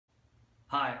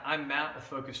Hi, I'm Matt with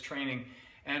Focus Training,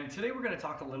 and today we're going to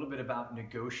talk a little bit about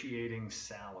negotiating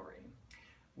salary.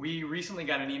 We recently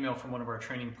got an email from one of our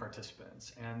training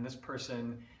participants, and this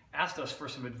person asked us for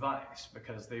some advice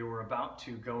because they were about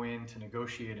to go in to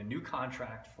negotiate a new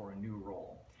contract for a new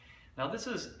role. Now, this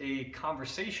is a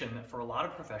conversation that for a lot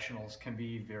of professionals can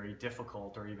be very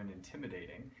difficult or even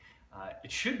intimidating.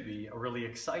 It should be a really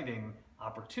exciting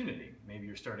opportunity. Maybe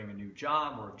you're starting a new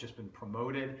job or have just been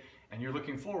promoted and you're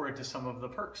looking forward to some of the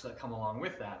perks that come along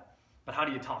with that. But how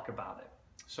do you talk about it?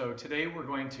 So today we're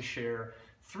going to share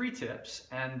 3 tips,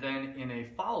 and then in a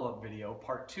follow-up video,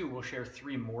 part 2, we'll share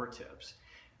 3 more tips.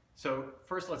 So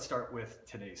first, let's start with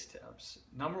today's tips.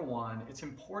 Number 1, it's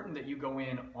important that you go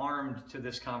in armed to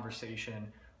this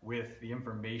conversation with the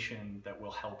information that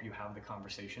will help you have the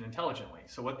conversation intelligently.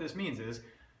 So what this means is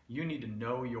you need to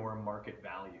know your market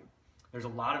value. There's a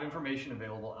lot of information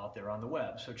available out there on the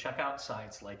web, so check out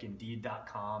sites like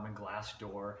Indeed.com and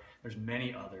Glassdoor. There's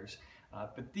many others,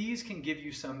 but these can give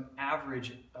you some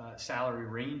average salary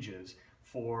ranges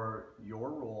for your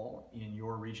role in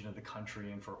your region of the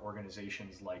country and for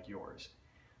organizations like yours.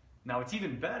 Now, it's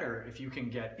even better if you can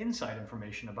get inside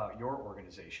information about your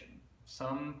organization.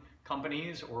 Some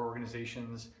companies or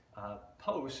organizations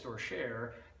post or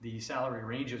share the salary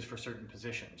ranges for certain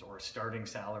positions, or a starting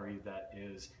salary that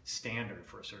is standard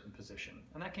for a certain position.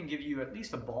 And that can give you at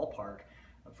least a ballpark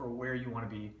for where you want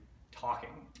to be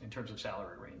talking in terms of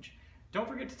salary range. Don't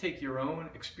forget to take your own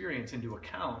experience into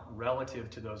account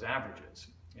relative to those averages.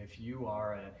 If you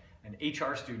are an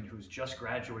HR student who's just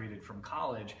graduated from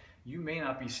college, you may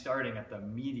not be starting at the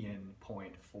median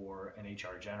point for an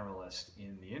HR generalist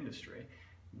in the industry.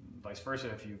 Vice versa,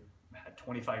 if you've had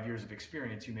 25 years of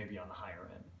experience, you may be on the higher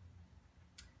end.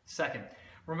 Second,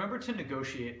 remember to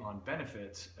negotiate on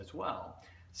benefits as well.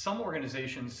 Some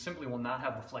organizations simply will not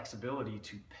have the flexibility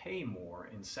to pay more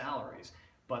in salaries,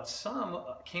 but some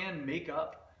can make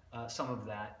up some of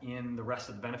that in the rest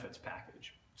of the benefits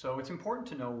package. So it's important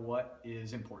to know what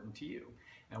is important to you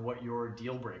and what your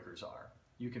deal breakers are.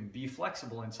 You can be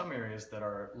flexible in some areas that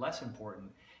are less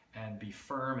important and be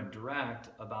firm and direct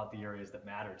about the areas that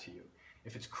matter to you.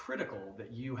 If it's critical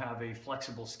that you have a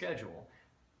flexible schedule,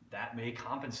 that may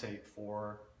compensate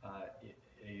for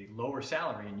a lower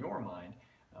salary in your mind,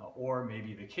 or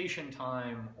maybe vacation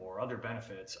time or other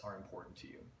benefits are important to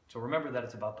you. So remember that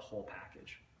it's about the whole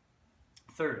package.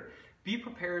 Third, be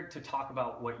prepared to talk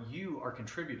about what you are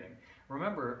contributing.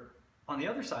 Remember, on the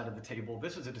other side of the table,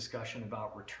 this is a discussion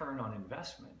about return on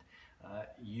investment.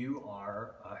 You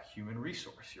are a human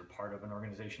resource. You're part of an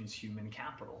organization's human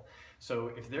capital.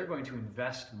 So if they're going to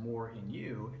invest more in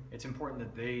you, it's important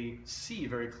that they see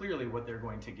very clearly what they're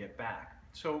going to get back.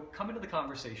 So come into the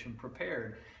conversation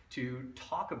prepared to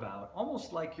talk about,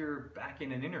 almost like you're back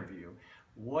in an interview,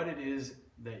 what it is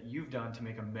that you've done to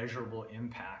make a measurable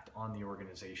impact on the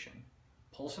organization.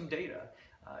 Pull some data.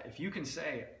 If you can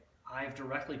say, I've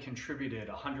directly contributed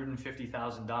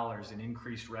 $150,000 in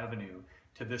increased revenue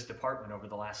to this department over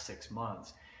the last 6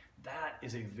 months, that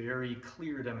is a very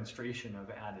clear demonstration of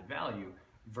added value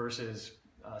versus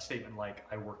a statement like,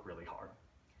 I work really hard.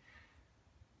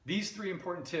 These 3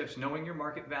 important tips, knowing your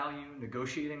market value,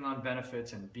 negotiating on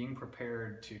benefits, and being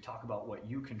prepared to talk about what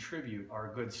you contribute, are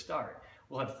a good start.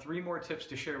 We'll have 3 more tips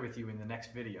to share with you in the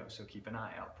next video, so keep an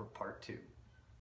eye out for part 2.